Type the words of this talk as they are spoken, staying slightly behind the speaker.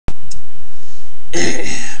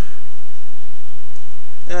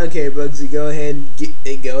Okay, Bugsy, go ahead and do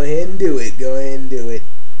it. Go ahead and do it.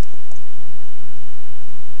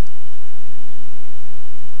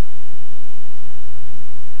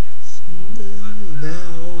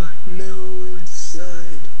 Now, no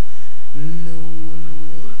inside, no one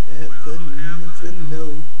will ever never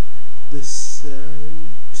know the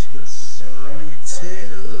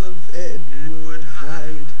tale of Edward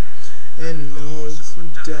Hyde and all who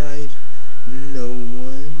died. No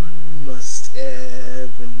one must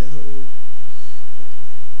ever know.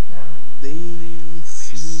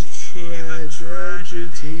 These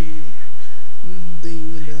tragedy, they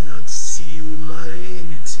not see my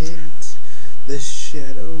intent. The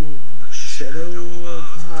shadow of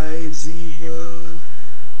Hyde's evil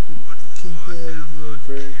can never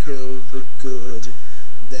kill the good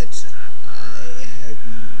that I have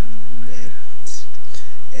met.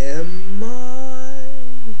 Am I?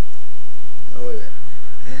 Oh wait a minute.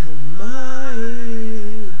 Am I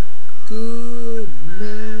a good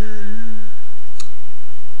man?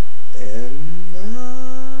 Am I?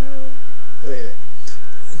 Wait a minute.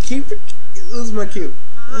 This is my cue.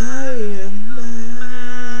 I am madman.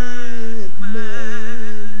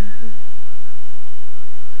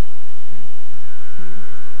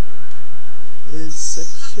 It's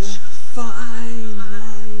such a fine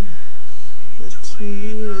line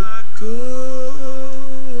between a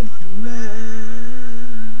good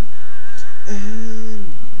man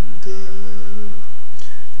and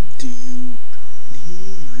do you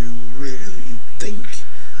really think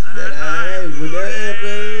that I would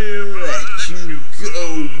ever let you go?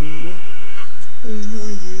 Do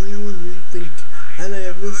you think I'll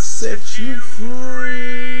ever set you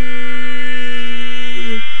free?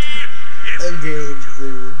 Again,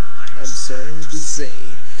 Blue, I'm sorry to say,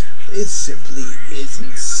 it simply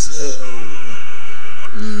isn't so.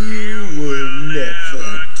 You will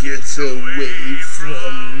never get away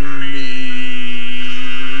from me.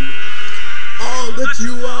 All that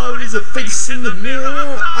you are is a face in the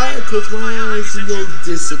mirror. I close my eyes and you'll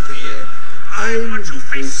disappear. I'm the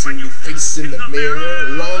face in the mirror.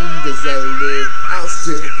 Long as I live, I'll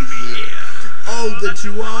still be here. All that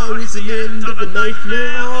you are is an end of a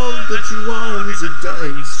nightmare. All that you are is a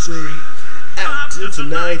dying spring. After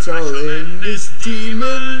tonight, I'll end this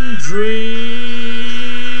demon dream.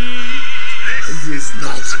 It is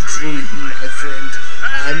not a dream, my friend,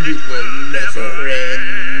 and it will never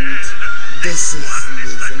end. This is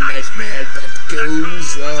a nightmare that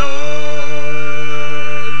goes on.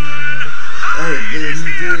 I'm in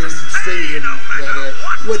this saying no matter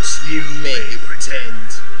what you may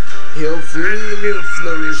pretend. He'll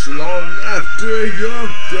flourish long after you're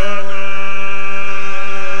gone.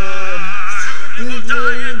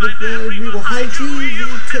 We will hide you, you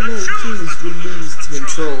cannot choose, will lose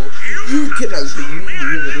control. You cannot leave me,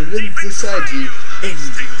 live inside you, and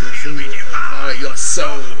you feel your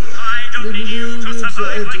soul.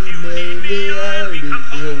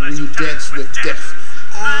 You dance with death.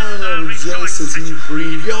 I'll rejoice as you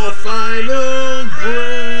breathe your final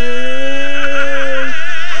breath.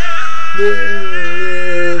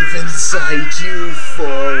 Live inside you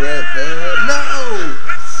forever. No!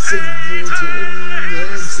 Singing to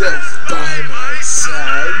himself by my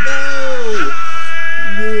side. No!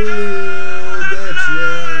 Live that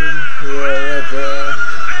young forever.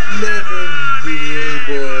 Never be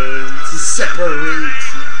able to separate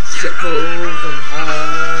Jekyll from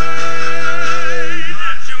Hyde.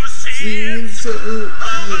 Seems so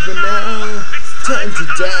but now, time to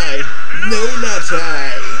die. No, not I,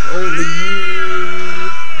 only you.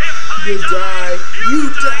 You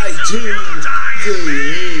die too.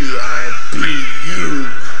 Daily I'll be you.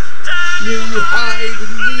 Will you hide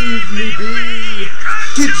and leave me be?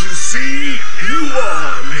 Did you see? You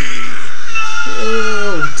are me.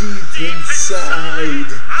 Oh, deep inside,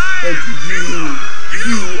 and you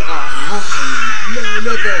are Hyde. No,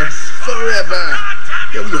 never, forever.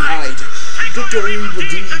 Will you hide? Did your evil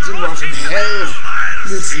deeds and rot in hell?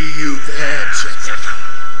 We'll see you there, Jekyll.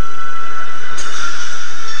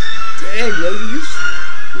 Dang, Logan,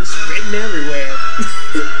 you're spitting everywhere.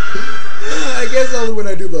 I guess only when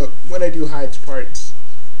I do Hyde's parts.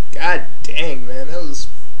 God dang, man, that was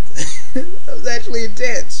that was actually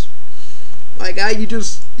intense. Like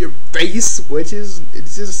your face switches.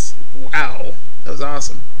 It's just wow. That was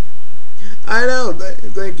awesome. I know.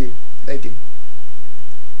 Thank you.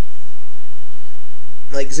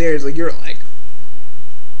 Like seriously, you're like.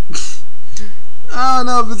 I don't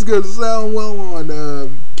know if it's gonna sound well on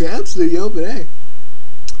Cam Studio, but hey.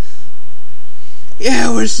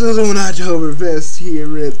 Yeah, we're still doing Oktoberfest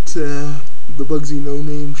here at the Bugsy No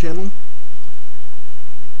Name channel.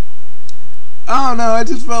 I don't know. I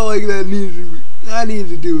just felt like I needed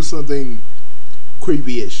to do something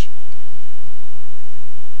creepy-ish.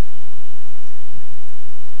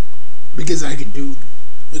 Because I could do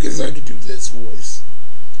this voice.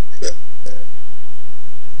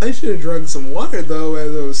 I should have drunk some water though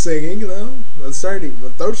as I was singing. Though my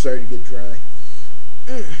throat started to get dry.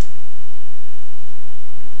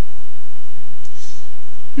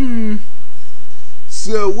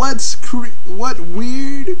 So what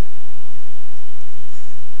weird?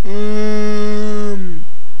 I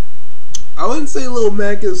wouldn't say Lil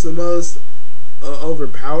Mac is the most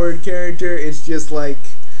overpowered character. It's just like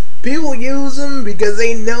people use him because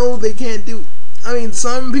they know they can't do. I mean,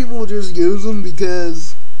 some people just use him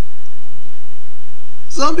because.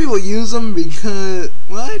 Some people use him because.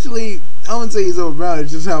 Well, actually, I wouldn't say he's overpowered.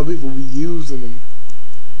 It's just how people be using him.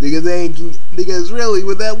 Because really,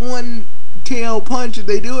 with that one KO punch, if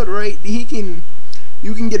they do it right, you can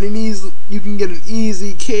get an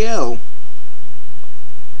easy KO.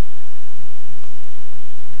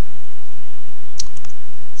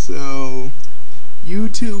 So,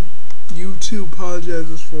 YouTube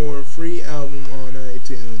apologizes for a free album on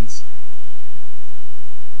iTunes.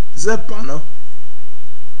 Is that Bono?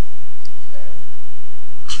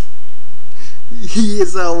 He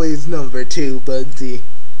is always number 2, Bugsy.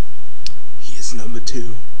 He is number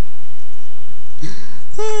 2.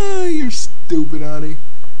 You're stupid, honey.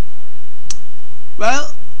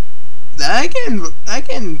 Well,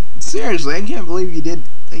 seriously, I can't believe you did.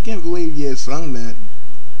 I can't believe you sung that.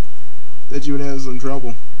 That you would have some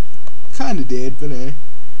trouble. Kinda did, but eh.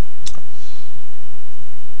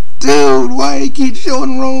 Dude, why do you keep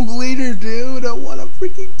showing Rogue Leader, dude? I wanna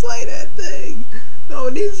freaking play that thing. No,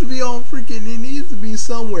 it needs to be on freaking. It needs to be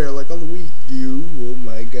somewhere, like on the Wii U. Oh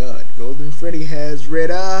my God, Golden Freddy has red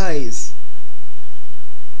eyes.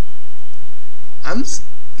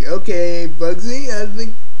 Okay, Bugsy. I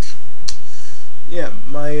think. Yeah,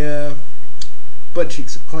 my butt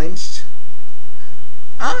cheeks are clenched.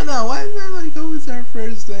 I don't know. Why is that like always our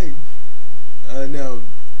first thing? No,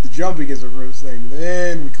 the jumping is our first thing.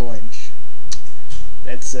 Then we clench.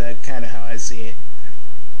 That's kind of how I see it.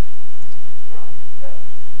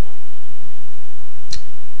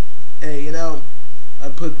 Hey, you know, I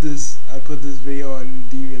put this video on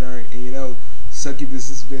DeviantArt, and you know, Succubus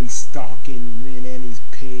has been stalking me and Annie's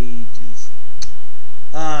pages.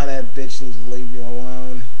 Ah, that bitch needs to leave you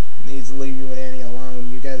alone. Needs to leave you and Annie alone.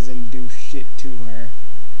 You guys didn't do shit to her,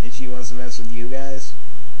 and she wants to mess with you guys.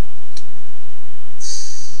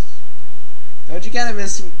 Don't you gotta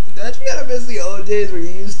miss the old days where you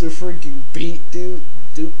used to freaking beat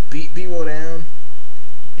people down?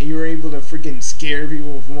 And you were able to freaking scare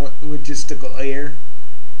people with just a glare?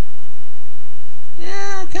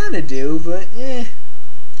 Yeah, I kinda do, but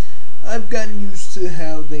I've gotten used to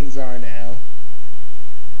how things are now.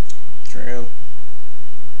 True.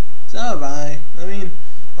 So have I. I mean,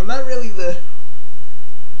 I'm not really the.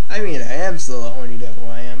 I mean, I am still a horny devil,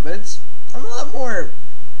 I am, but I'm a lot more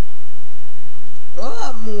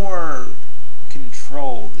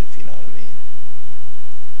controlled, if you know what I mean.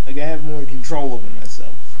 Like, I have more control over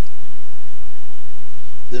myself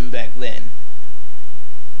than back then.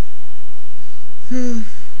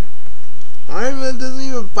 Iron Man doesn't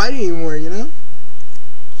even fight anymore, you know?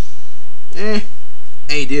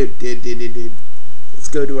 Hey, dude. Let's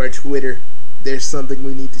go to our Twitter. There's something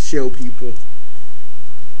we need to show people.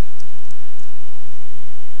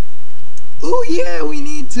 Oh, yeah, we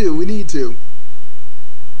need to.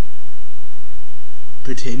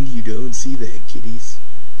 Pretend you don't see that, kiddies.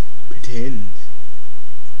 Pretend.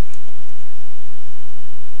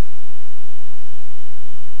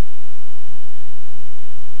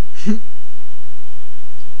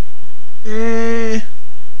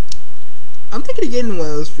 I'm thinking of getting one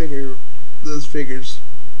of those figures.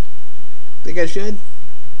 Think I should?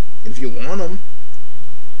 If you want them.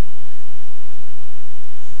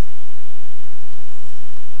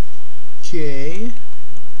 Okay.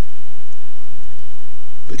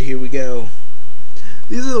 But here we go.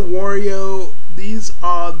 These are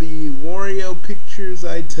the Wario pictures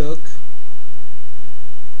I took.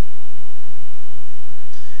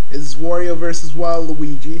 It's Wario versus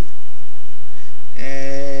Waluigi.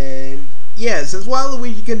 And yeah, since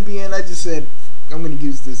Waluigi couldn't be in, I just said I'm gonna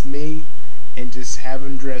use this me and just have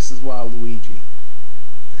him dressed as Waluigi.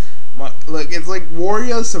 Look, it's like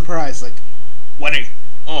Wario's surprise, like, what are you?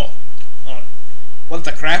 Oh, what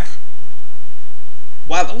the crap?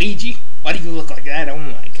 Waluigi? Why do you look like that? Oh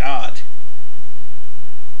my God.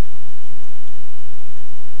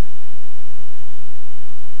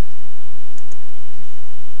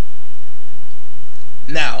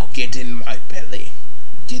 Now get in my belly.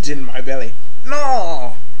 Get in my belly.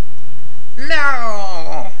 No!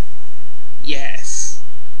 No! Yes.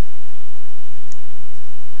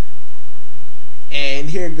 And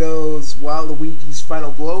here goes Waluigi's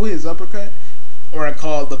final blow, his uppercut. Or I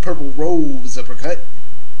call it the Purple Rose uppercut.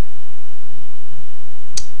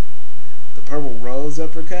 The Purple Rose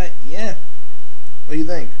uppercut? Yeah. What do you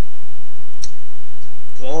think?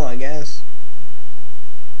 Cool, I guess.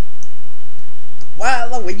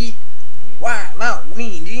 Waluigi!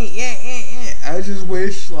 Waluigi! Yeah. I just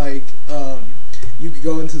wish, like, you could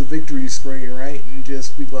go into the victory screen, right? And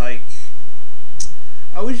just be like...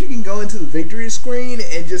 I wish you can go into the victory screen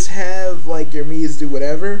and just have, like, your Miis do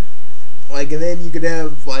whatever. Like, and then you could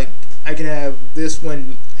have, like, I could have this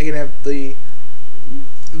one, I could have the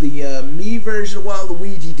Mii version of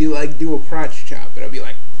Waluigi do a crotch chop, and it'd be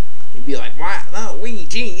like,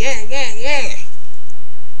 Waluigi, yeah.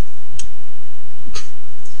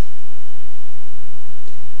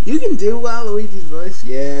 You can do Waluigi's voice,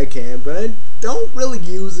 yeah, I can, but I don't really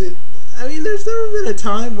use it. I mean, there's never been a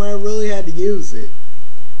time where I really had to use it.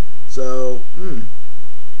 So,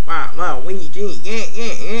 Waluigi,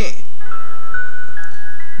 yeah.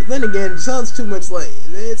 But then again, it sounds too much like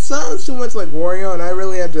Wario, and I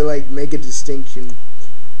really have to like make a distinction,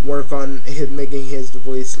 work on making his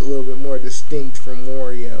voice a little bit more distinct from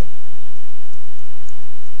Wario.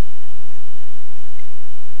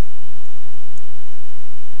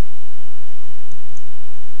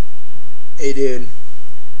 Hey dude,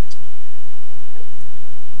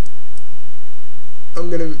 I'm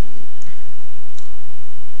gonna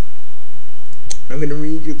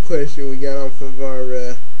read you a question we got off of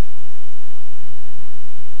our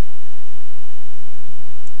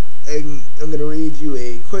I'm gonna read you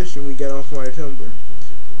a question we got off my Tumblr.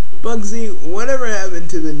 Bugsy, whatever happened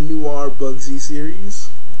to the Noir Bugsy series?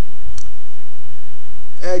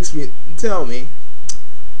 Tell me.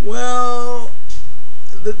 Well,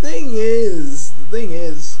 the thing is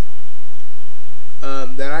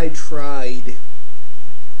that I tried.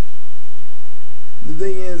 The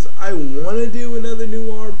thing is, I want to do another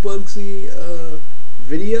Noir Bugsy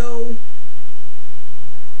video,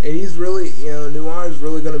 and he's really, Noir is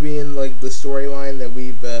really going to be in like the storyline that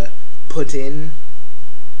we've put in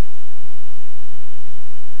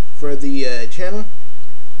for the channel.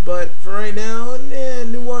 But for right now,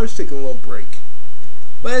 Noir's taking a little break.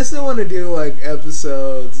 But I still want to do like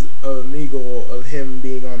episodes of Omegle, of him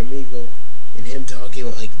being on Omegle, and him talking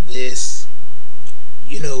like this,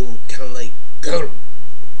 kind of like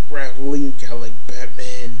gravelly, kind of like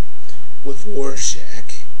Batman with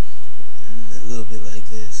Rorschach, and a little bit like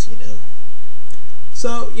this,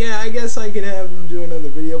 So yeah, I guess I can have him do another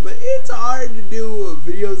video, but it's hard to do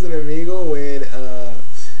videos in Omegle when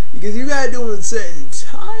because you gotta do them at certain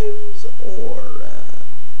times, or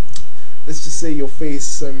let's just say you'll face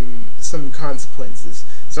some consequences.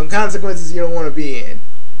 Some consequences you don't want to be in.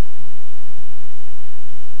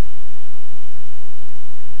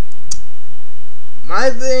 My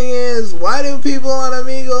thing is, why do people on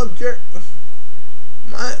Omegle jerk?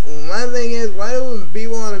 My thing is, why do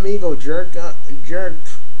people on Omegle jerk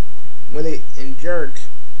when they jerk?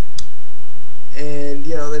 And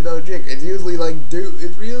they don't jerk. It's usually like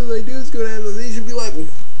dudes go down, and they should be like.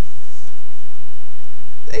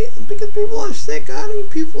 Because people are sick, honey.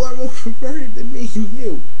 People are more perverted than me and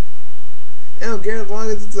you. I don't care as long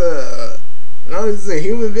as it's a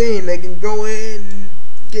human being that can go in and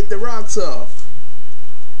get the rocks off.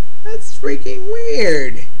 That's freaking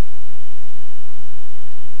weird.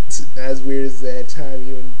 It's as weird as that time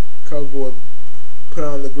you and Kogwa put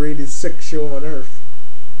on the greatest sex show on earth.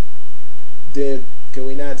 Dude, can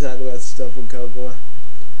we not talk about stuff with Kogwa?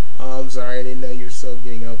 Oh, I'm sorry, I didn't know you were still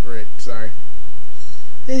getting over it. Sorry.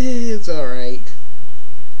 It's alright.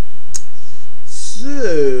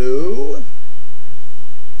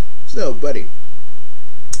 So, buddy,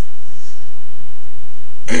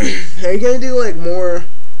 are you gonna do like more?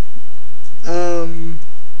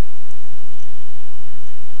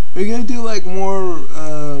 Are you gonna do like more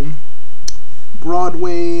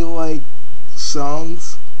Broadway like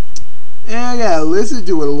songs? And I gotta listen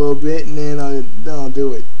to it a little bit, and then I'll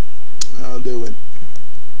do it.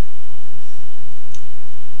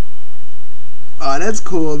 Oh, that's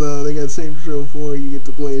cool though. They got the same show for you get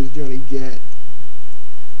to play as Johnny Gat.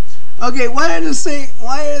 Okay, why are the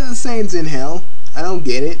Saints in hell? I don't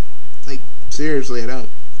get it. Like, seriously, I don't.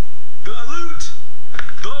 The loot,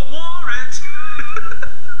 the warrant.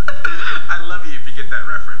 I love you if you get that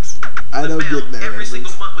reference. I don't get that every reference.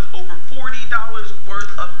 single month with over $40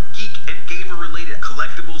 worth of geek and gamer related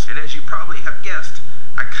collectibles, and as you probably have guessed,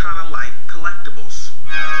 I kind of like collectibles.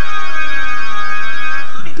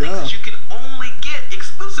 Including things that you can only get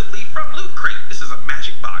exclusively from Loot Crate. This is a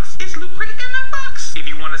magic box. It's Loot Crate in a box. If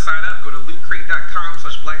you want to sign up, go to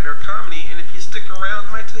lootcrate.com/blacknerdcomedy, and if you stick around,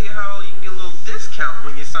 I might tell you how you can get a little discount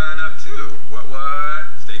when you sign up too. What?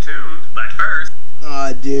 Stay tuned. But first.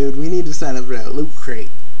 Aw, dude, we need to sign up for that Loot Crate.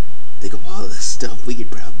 Think of all the stuff we could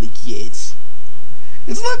probably get.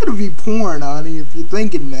 It's not gonna be porn, honey, if you're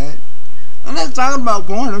thinking that. I'm not talking about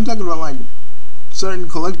porn. I'm talking about like certain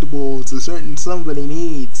collectibles a certain somebody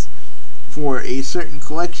needs for a certain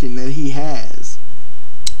collection that he has.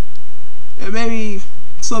 And maybe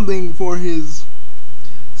something for his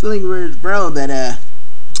bro that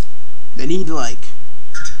he'd like.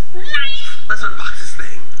 Let's unbox this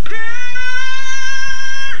thing.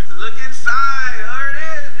 Look inside. There it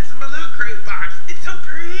is. This is my Loot Crate box. It's so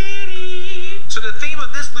pretty. So the theme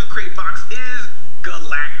of this Loot Crate box is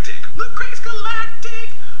galactic. Loot Crate's galactic.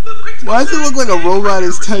 Loot Crate's Why does it look like a robot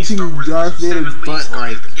is touching Darth Vader's butt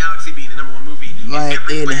like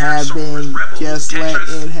it had been? Just let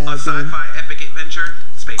it happen.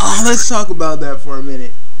 Oh, let's talk about that for a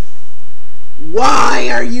minute. Why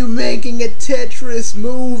are you making a Tetris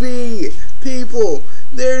movie? People,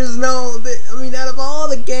 there's no... I mean, out of all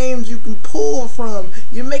the games you can pull from,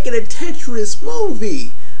 you're making a Tetris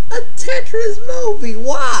movie. A Tetris movie.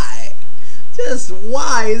 Why? Just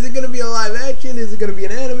why? Is it going to be a live action? Is it going to be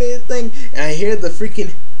an animated thing? And I hear the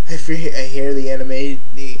freaking... I hear the animation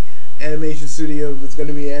studio that's going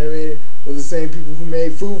to be animated with the same people who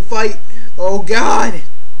made Food Fight. Oh, God.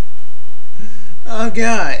 Oh,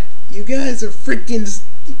 God. You guys are freaking...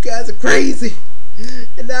 You guys are crazy.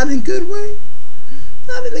 And not in a good way.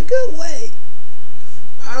 Not in a good way.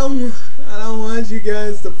 I don't want you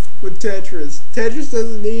guys to with Tetris. Tetris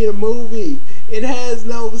doesn't need a movie. It has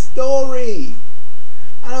no story.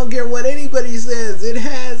 I don't care what anybody says. It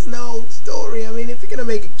has no story. I mean, if you're gonna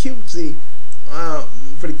make it cutesy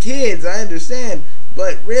for the kids, I understand.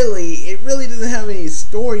 But really, it really doesn't have any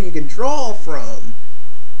story you can draw from.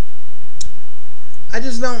 I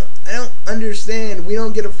don't understand. We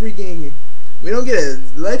don't get a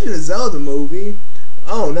Legend of Zelda movie.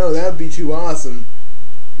 Oh no, that would be too awesome.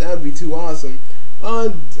 That would be too awesome.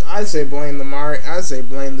 I say blame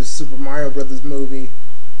the Super Mario Brothers movie.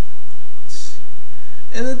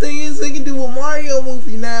 And the thing is, they can do a Mario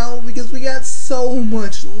movie now because we got so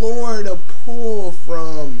much lore to pull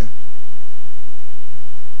from.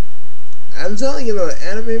 I'm telling you, the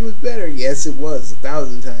anime was better. Yes, it was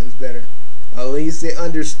 1,000 times better. At least they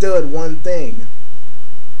understood one thing.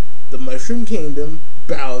 The Mushroom Kingdom,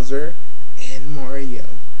 Bowser, and Mario.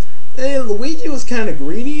 And Luigi was kind of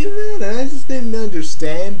greedy in that, and I just didn't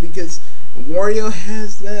understand because Wario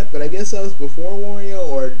has that, but I guess that was before Wario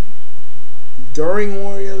or during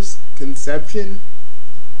Wario's conception.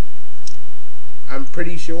 I'm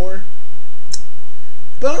pretty sure.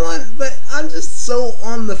 But I'm just so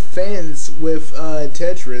on the fence with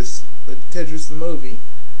Tetris the movie.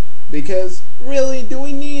 Because really, do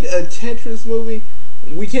we need a Tetris movie?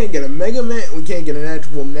 We can't get a Mega Man. We can't get an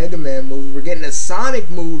actual Mega Man movie. We're getting a Sonic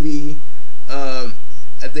movie. I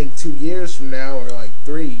think 2 years from now, or like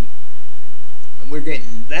 3. We're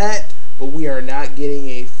getting that, but we are not getting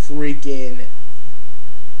a freaking.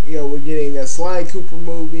 We're getting a Sly Cooper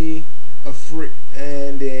movie,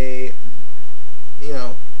 and a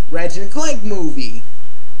Ratchet and Clank movie.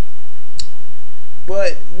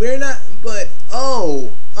 But we're not. But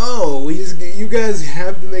you guys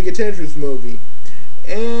have to make a Tetris movie.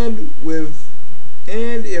 And if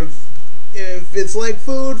it's like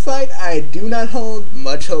Food Fight, I do not hold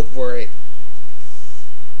much hope for it.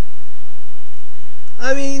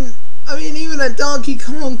 I mean, even a Donkey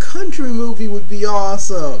Kong Country movie would be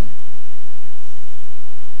awesome.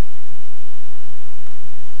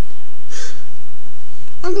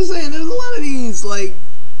 I'm just saying, there's a lot of these movies,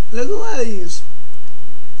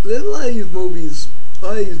 a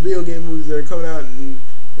lot of these video game movies that are coming out in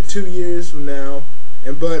 2 years from now.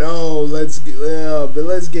 But let's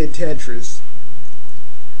get Tetris.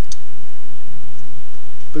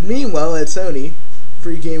 But meanwhile, at Sony,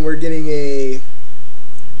 we're getting a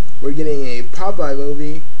Popeye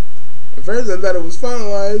movie. At first, I thought it was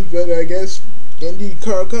finalized, but I guess Gendy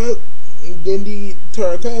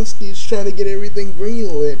Tartakovsky's trying to get everything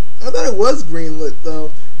greenlit. I thought it was greenlit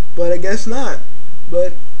though, but I guess not.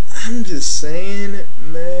 But I'm just saying,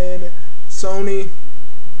 man, Sony.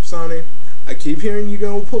 I keep hearing you're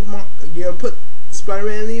gonna put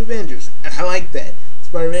Spider-Man in the Avengers, and I like that.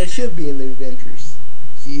 Spider-Man should be in the Avengers.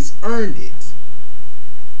 He's earned it.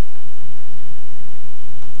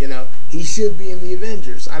 He should be in the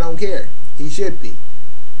Avengers. I don't care. He should be.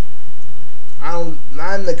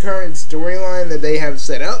 Not in the current storyline that they have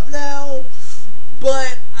set up now,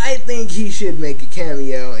 but I think he should make a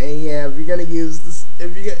cameo. And if you're gonna use this,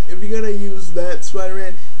 if you're gonna use that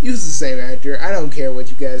Spider-Man, use the same actor. I don't care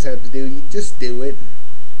what you guys have to do. You just do it.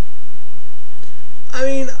 I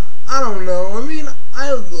mean, I don't know. I mean,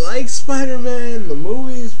 I like Spider-Man, the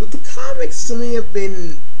movies, but the comics to me have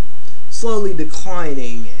been slowly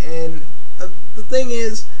declining. And the thing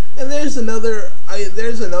is, and there's another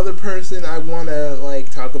person I want to like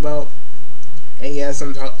talk about. And yes,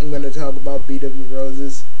 I'm going to talk about B.W.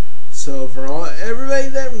 Roses. So for everybody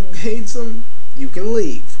that hates him, you can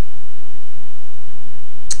leave.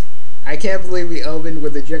 I can't believe we opened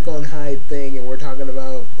with the Jekyll and Hyde thing, and we're talking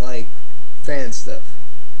about like fan stuff.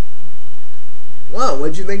 Well,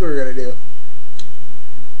 what'd you think we were gonna do?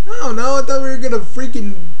 I don't know. I thought we were gonna I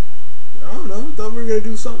thought we were gonna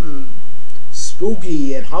do something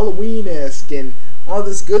spooky and Halloween-esque and all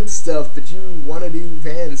this good stuff, but you want to do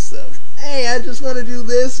fan stuff. Hey, I just want to do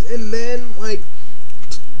this, and then like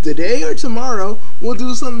today or tomorrow we'll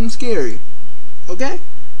do something scary. Okay?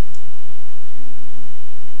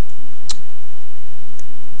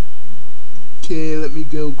 Okay, let me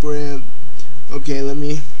go grab. Okay, let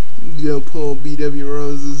me go pull B.W.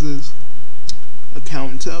 Roses'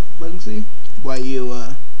 account up. Let's see. While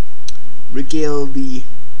you regale the.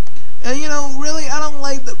 And you know, really, I don't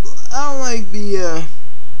like the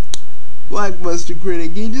Blockbuster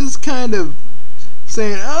critic. He just kind of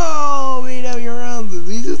saying, "Oh, B.W. Roses."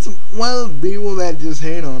 He's just one of the people that just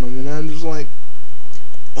hate on him, and I'm just like,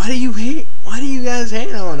 why do you guys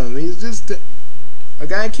hate on him? He's just a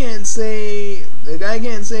guy can't say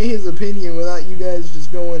his opinion without you guys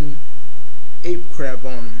just going ape crap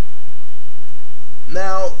on him.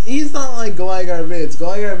 Now, he's not like Gligar Vids.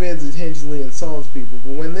 Gligar Vids intentionally insults people,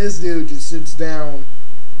 but when this dude just sits down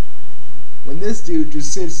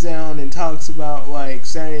and talks about like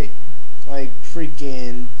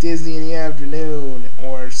freaking Disney in the Afternoon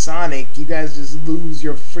or Sonic, you guys just lose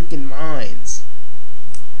your freaking minds.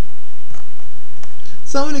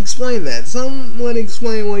 Someone explain that. Someone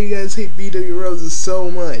explain why you guys hate B.W. Roses so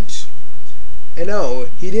much. And no,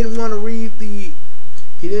 he didn't want to read the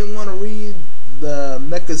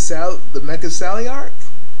Mecha Sally arc.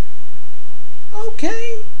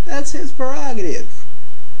 Okay, that's his prerogative.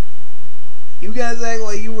 You guys act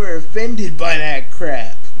like you were offended by that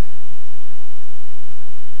crap.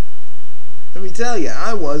 Let me tell you,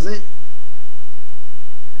 I wasn't.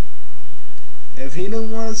 If he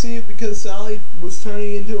didn't want to see it because Sally was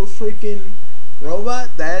turning into a freaking robot,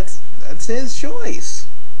 that's his choice.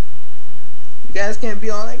 You guys can't be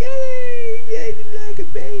all like, "Hey, I didn't like a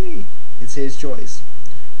baby." It's his choice.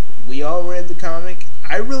 We all read the comic.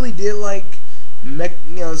 I really did like,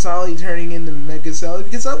 Sally turning into Mecha Sally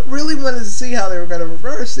because I really wanted to see how they were going to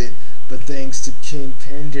reverse it. But thanks to King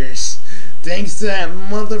Penders, thanks to that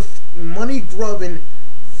money grubbing,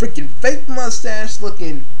 freaking fake mustache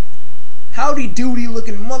looking, howdy doody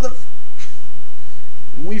looking mother,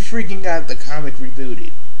 we freaking got the comic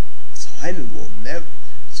rebooted. So I will never.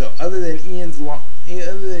 So other than Ian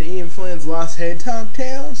Flynn's Lost Hedgehog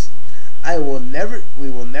Tales, we will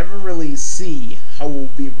never really see how it will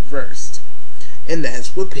be reversed, and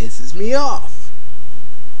that's what pisses me off.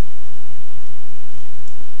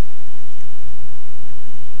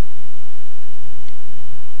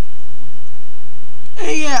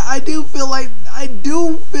 And yeah, I do feel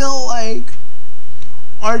like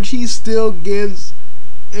Archie still gives,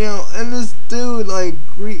 and this dude like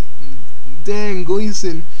Dan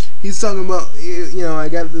Gleason, he's talking about, I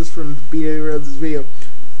got this from B.W. Roses' video.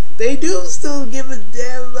 They do still give a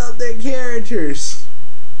damn about their characters.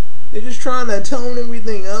 They're just trying to tone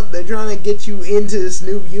everything up. They're trying to get you into this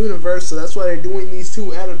new universe, so that's why they're doing these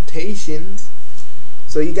two adaptations.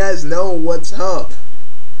 So you guys know what's up.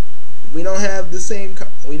 We don't have the same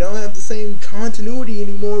continuity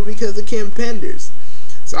anymore because of King Penders.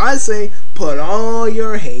 So I say, put all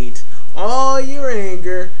your hate, all your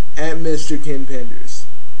anger at Mr. King Penders.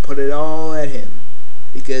 Put it all at him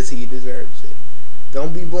because he deserves it.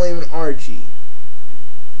 Don't be blaming Archie.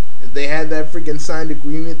 If they had that freaking signed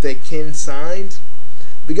agreement that Ken signed,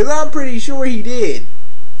 because I'm pretty sure he did.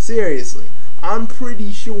 Seriously, I'm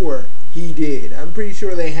pretty sure he did. I'm pretty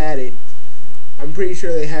sure they had it.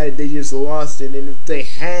 They just lost it. And if they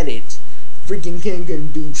had it, freaking Ken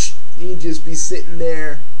couldn't do he'd just be sitting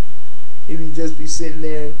there.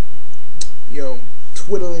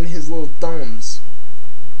 Twiddling his little thumbs.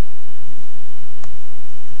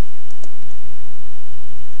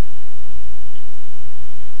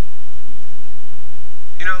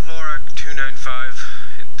 Lorak295,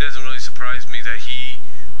 it doesn't really surprise me that he,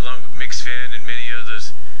 along with Mixfan and many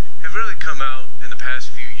others, have really come out in the past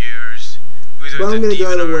few years. But I'm gonna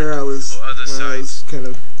go to where I was kind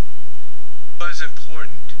of. Was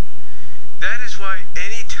important.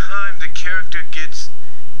 character gets,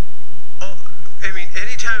 I mean,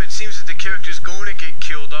 anytime it seems that the character's going to get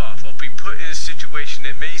killed off or be put in a situation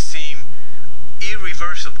that may seem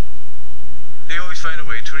irreversible, they always find a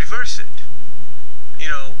way to reverse it. You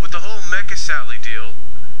know, with the whole Mecha Sally deal,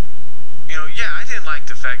 you know, yeah, I didn't like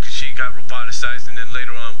the fact that she got roboticized and then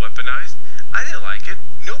later on weaponized. I didn't like it.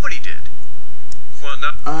 Nobody did. Well,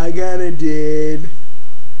 not. I kinda did.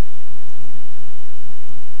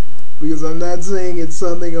 Because I'm not saying it's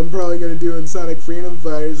something I'm probably gonna do in Sonic Freedom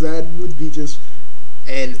Fighters. That would be just.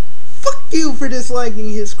 And fuck you for disliking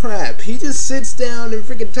his crap. He just sits down and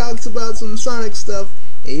freaking talks about some Sonic stuff,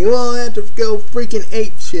 and you all have to go freaking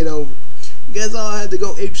ape shit over it. You guys all have to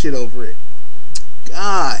go ape shit over it.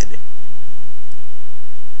 God.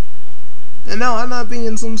 And no, I'm not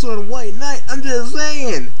being some sort of white knight. I'm just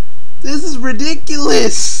saying, this is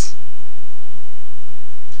ridiculous.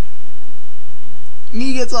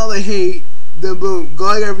 He gets all the hate. Then boom,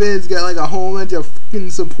 Gligar Vin's got like a whole bunch of fucking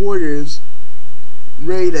supporters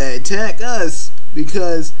ready to attack us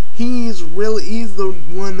because he's the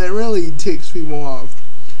one that really ticks people off.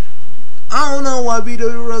 I don't know why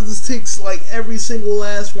BW Brothers ticks like every single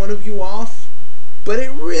last one of you off, but it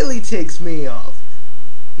really ticks me off.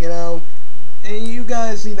 You know? And you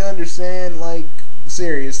guys need to understand, like,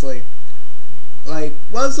 seriously. Like,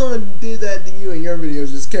 once someone did that to you in your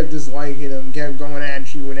videos, just kept disliking them, kept going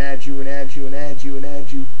at you and at you and at you and at you and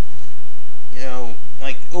at you, you know,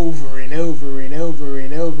 like over and over and over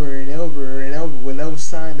and over and over and over with no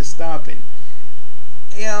sign of stopping.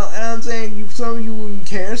 You know, and I'm saying some of you wouldn't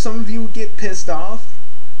care, some of you would get pissed off,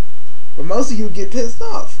 but most of you would get pissed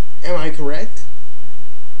off. Am I correct?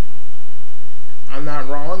 I'm not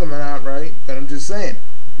wrong, I'm not right, but I'm just saying,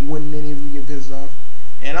 wouldn't any of you get pissed off?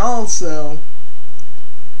 And also,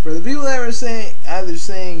 for the people that were saying, either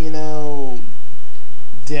saying, you know,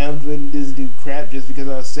 damn, wouldn't just do crap just because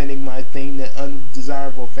I was sending my thing to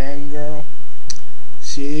undesirable fangirl,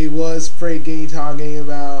 she was freaking talking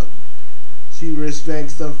about she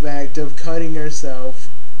respects the fact of cutting herself.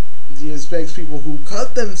 She respects people who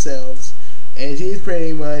cut themselves, and she's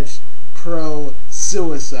pretty much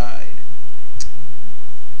pro-suicide.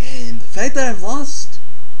 And the fact that I've lost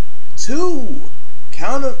the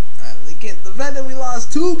fact that we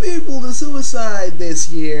lost 2 people to suicide this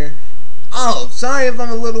year. Oh, sorry if I'm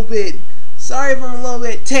a little bit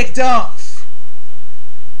ticked off.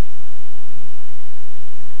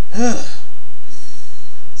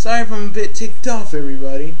 Sorry if I'm a bit ticked off,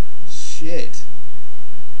 everybody. Shit.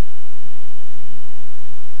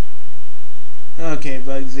 Okay,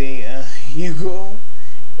 Bugsy, you go.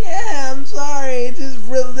 Yeah, I'm sorry. It just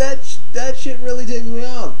really that shit really ticked me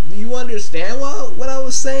off. Do you understand what I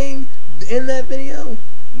was saying in that video?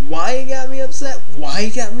 Why it got me upset? Why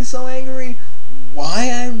it got me so angry? Why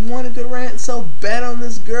I wanted to rant so bad on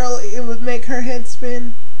this girl? It would make her head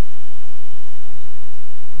spin.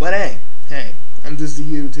 But hey, I'm just a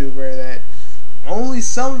YouTuber that only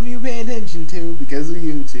some of you pay attention to because of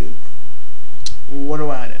YouTube. What do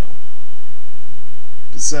I know?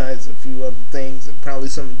 Besides a few other things that probably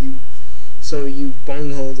some of you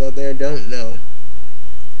bungholes out there don't know.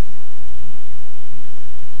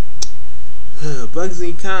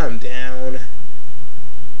 Bugsy, calm down.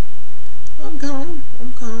 I'm calm.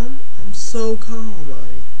 I'm so calm,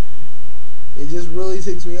 honey. It just really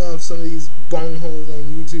ticks me off, some of these bungholes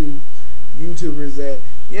on YouTubers that,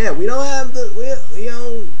 yeah, we don't have the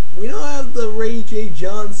Ray J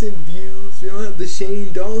Johnson views, we don't have the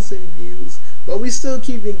Shane Dawson views, but we still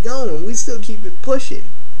keep it going. We still keep it pushing.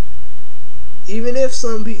 Even if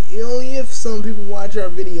only if some people watch our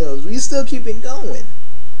videos, we still keep it going.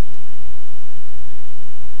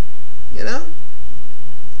 You know?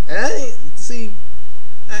 And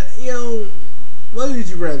what would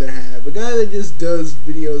you rather have? A guy that just does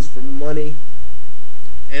videos for money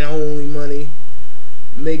and only money,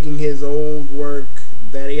 making his old work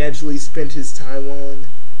that he actually spent his time on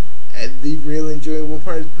at the real enjoyable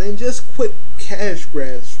part, than just quick cash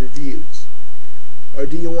grabs for views? Or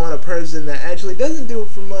do you want a person that actually doesn't do it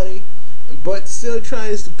for money, but still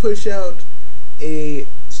tries to push out a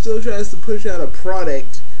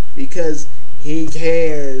product because he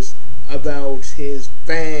cares about his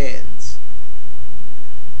fans?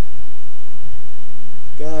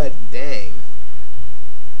 God dang.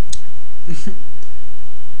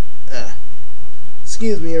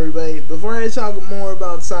 Excuse me, everybody. Before I talk more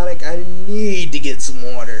about Sonic, I need to get some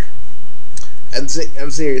water. I'm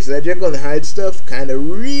serious. That Jekyll and Hyde stuff kind of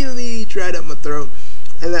really dried up my throat,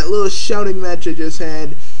 and that little shouting match I just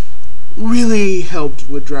had really helped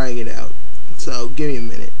with drying it out. So give me a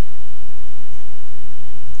minute.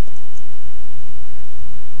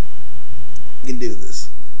 I can do this.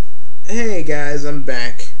 Hey guys, I'm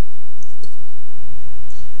back.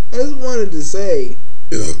 I just wanted to say,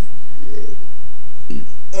 well,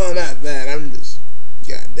 not that, I'm just,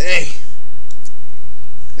 god dang.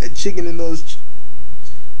 That chicken in those,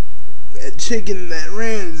 that chicken in that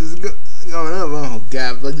ranch is going up. Oh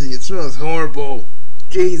god, look, it smells horrible.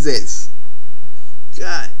 Jesus.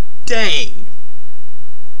 God dang.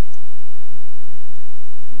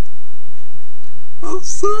 I'm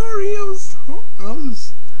sorry, I was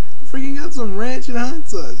freaking out some ranch and hot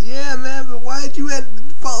sauce. Yeah, man, but why'd you have to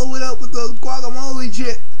follow it up with those guacamole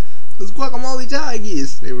those guacamole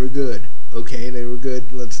Tigers? They were good. Okay, they were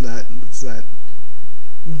good. Let's not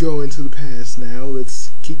go into the past now.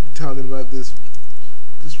 Let's keep talking about this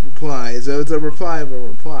reply. So it's a reply of a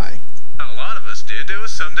reply. A lot of us did. There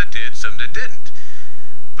was some that did, some that didn't.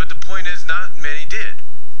 But the point is, not many did.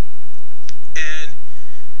 And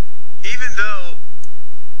even though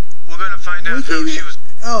we're gonna find out how she was.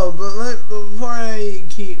 Oh, but before I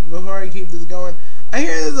keep this going, I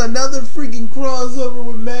hear there's another freaking crossover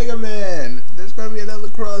with Mega Man. There's gonna be another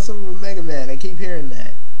crossover with Mega Man. I keep hearing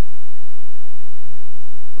that.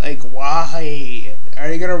 Like, why? Are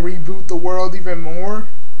they gonna reboot the world even more?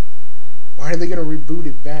 Why are they gonna reboot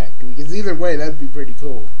it back? Because either way, that'd be pretty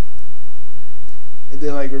cool. If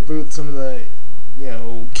they like reboot some of the, you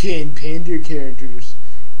know, King Pender characters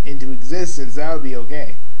into existence, that would be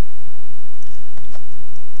okay.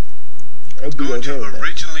 Going to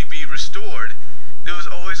originally be restored, there was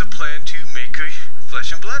always a plan to make her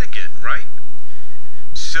flesh and blood again, right?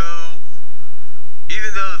 So,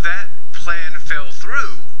 even though that plan fell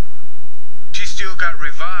through, she still got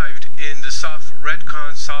revived in the soft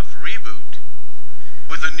reboot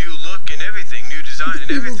with a new look and everything, new design and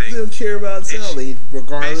everything. People still care about Sally,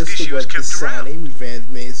 regardless of what the Sonic fans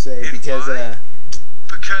may say, and because why?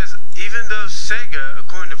 Because even though Sega,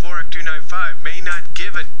 according to Vorak 295, may not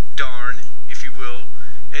give a darn, if you will,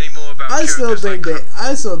 anymore about I still think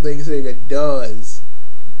Sega does,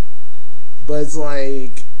 but it's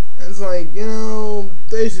like you know,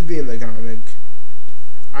 they should be in the comic.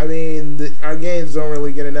 I mean, our games don't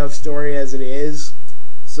really get enough story as it is,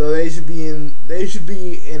 so they should be in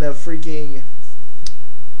a freaking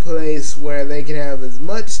place where they can have as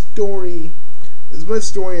much story, as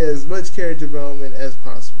much character development as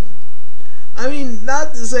possible. I mean,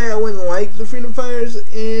 not to say I wouldn't like the Freedom Fighters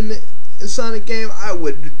in a Sonic game. I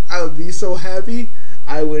would be so happy.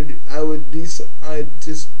 I'd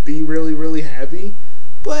just be really, really happy.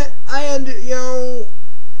 But now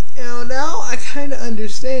I kind of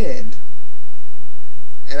understand.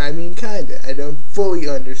 And I mean kinda. I don't fully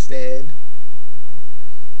understand.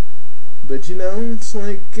 But it's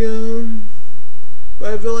like,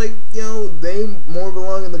 but I feel like, they more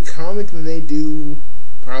belong in the comic than they do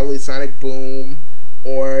probably Sonic Boom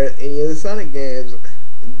or any of the Sonic games.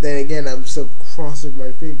 Then again, I'm still crossing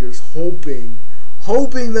my fingers, hoping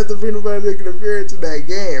that the Freedom Fighters make an appearance in that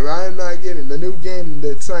game. I am not getting the new game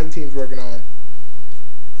that Sonic Team's working on.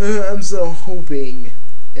 I'm still hoping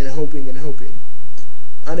and hoping and hoping.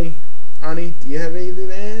 Ani, do you have anything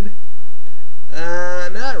to add?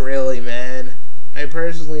 Not really, man. I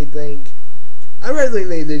personally think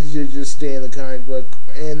they should just stay in the comic book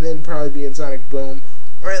and then probably be in Sonic Boom,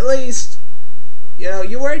 or at least,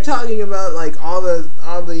 you were talking about like all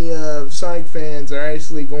the Sonic fans are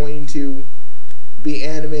actually going to be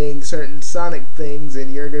animating certain Sonic things,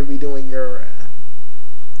 and you're going to be doing we're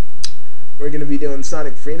going to be doing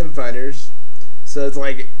Sonic Freedom Fighters. So it's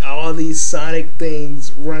like all these Sonic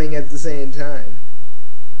things running at the same time.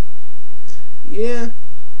 Yeah,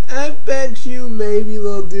 I bet you maybe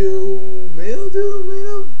that's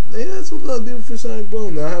what they'll do for Sonic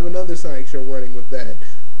Boom. They'll have another Sonic show running with that.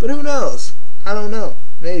 But who knows? I don't know.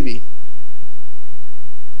 Maybe.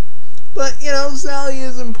 But, Sally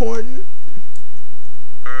is important.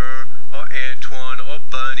 Or Antoine, or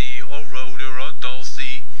Bunny, or Rhoda, or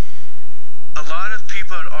Dulcie. A lot of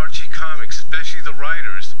people at Archie Comics, especially the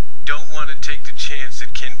writers, don't want to take the chance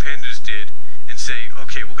that Ken Penders did and say,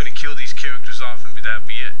 okay, we're going to kill these characters off and that'll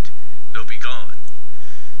be it. They'll be gone.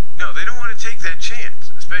 No, they don't want to take that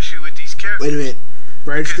chance, especially with these characters. Wait a minute.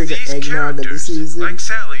 Brad's drinking eggnog in the season? Like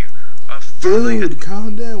Sally, are fully... Dude,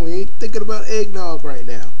 calm down. We ain't thinking about eggnog right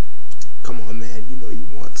now. Come on, man. You know you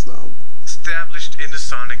want some. Established in the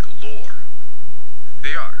Sonic lore.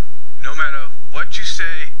 They are. No matter what you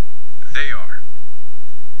say, they are.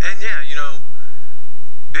 And yeah,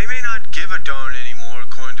 they may not give a darn anymore,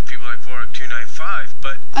 according to people like Vorak 295,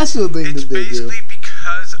 but I still think it's that they basically do.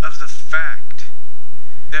 Because of the fact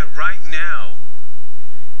that right now,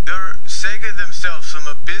 Sega themselves, from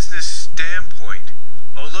a business standpoint,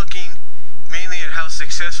 are looking mainly at how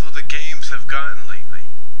successful the games have gotten lately.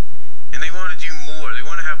 and they want to do more. They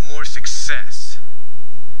want to have more success.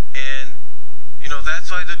 And, you know,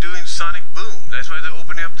 that's why they're doing Sonic Boom. That's why they're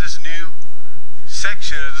opening up this new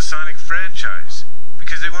section of the Sonic franchise.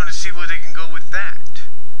 Because they want to see where they can go with that.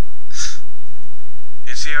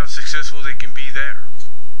 And see how successful they can be there.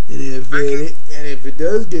 And if it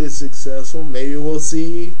does get successful, maybe we'll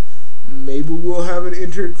have an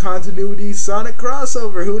intercontinuity Sonic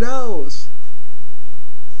crossover. Who knows?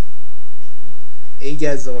 And you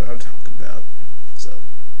guys know what I'm talking about. So,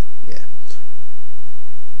 yeah.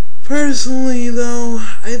 Personally, though,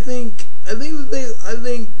 I think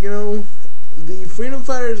you know, the Freedom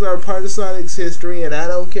Fighters are part of Sonic's history, and I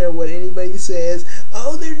don't care what anybody says.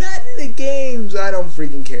 Oh, they're not in the games. I don't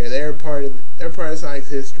freaking care. They're part of Sonic's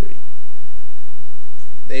history.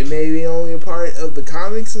 They may be only a part of the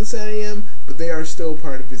comics inside of him, but they are still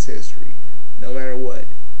part of his history, no matter what.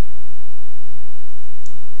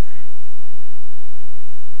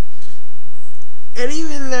 And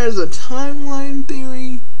even there's a timeline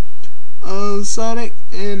theory of Sonic,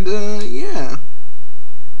 and yeah.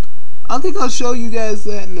 I think I'll show you guys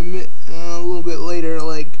that in a little bit later,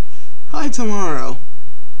 like, probably tomorrow.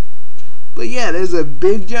 But yeah, there's a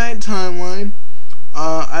big giant timeline.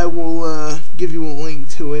 I will give you a link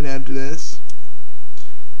to it after this.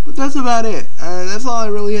 But that's about it. That's all I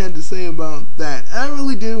really had to say about that. I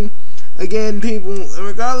really do. Again, people,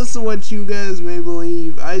 regardless of what you guys may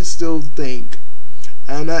believe, I still think,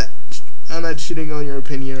 I'm not shitting on your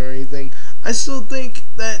opinion or anything, I still think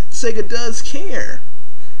that Sega does care.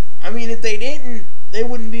 I mean, if they didn't, they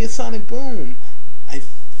wouldn't be a Sonic Boom. I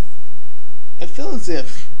feel as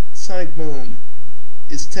if Sonic Boom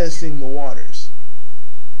is testing the waters.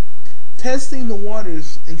 Testing the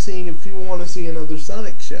waters and seeing if people want to see another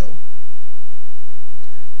Sonic show.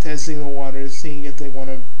 Testing the waters, seeing if they want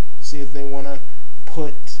to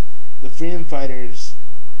put the Freedom Fighters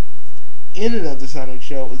in another Sonic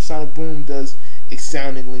show. If Sonic Boom does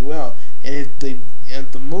astoundingly well, and if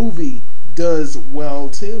the movie does well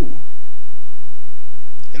too.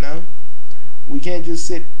 You know, we can't just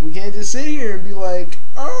sit here and be like,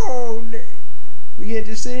 oh, we can't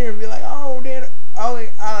just sit here and be like, oh, all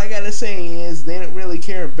I gotta say is they don't really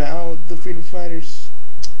care about the Freedom Fighters.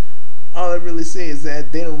 All I really say is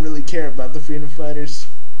that they don't really care about the Freedom Fighters.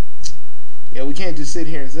 Yeah, we can't just sit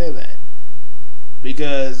here and say that,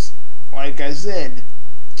 because, like I said,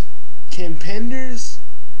 Kim Penders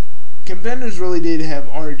really did have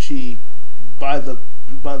Archie by the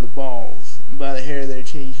balls, by the hair of their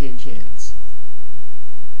chins.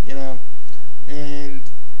 You know, and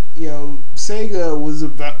you know,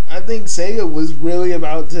 I think Sega was really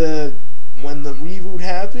about to, when the reboot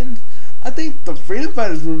happened, I think the Freedom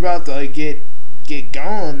Fighters were about to like get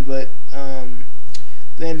gone, but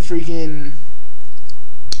then freaking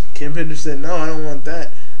Kim Penders said, no, I don't want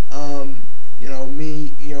that. You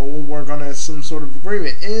know, we'll work on some sort of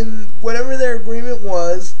agreement. And whatever their agreement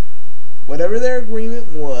was,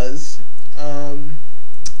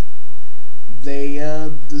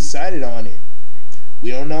 they decided on it.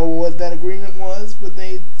 We don't know what that agreement was, but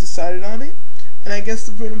they decided on it. And I guess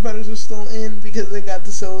the Freedom Fighters are still in because they got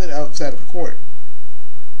to sell it outside of court.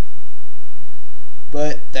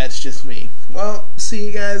 But that's just me. Well, see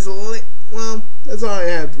you guys later. Well, that's all I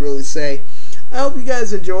have to really say. I hope you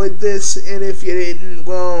guys enjoyed this, and if you didn't,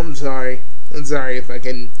 well, I'm sorry. I'm sorry if I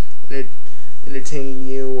can entertain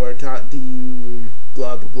you or talk to you,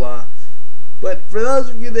 blah, blah, blah. But for those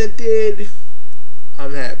of you that did,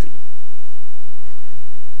 I'm happy.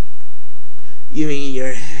 You mean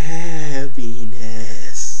your happiness.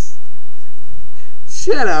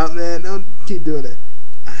 Shut up, man. Don't keep doing it.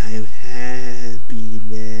 I'm happiness.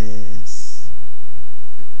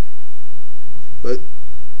 But,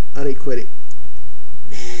 honey, quit it.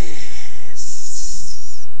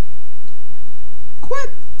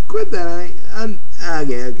 Quit that,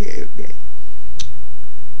 okay.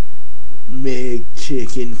 Make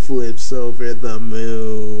chicken flips over the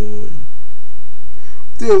moon.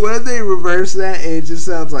 Dude, what if they reverse that and it just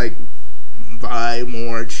sounds like, buy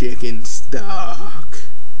more chicken stock?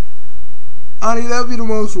 Honey, that'd be the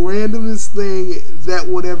most randomest thing that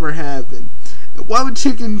would ever happen. Why would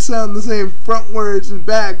chicken sound the same frontwards and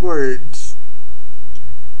backwards?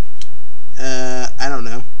 I don't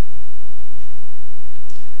know.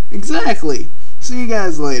 Exactly. See you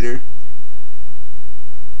guys later.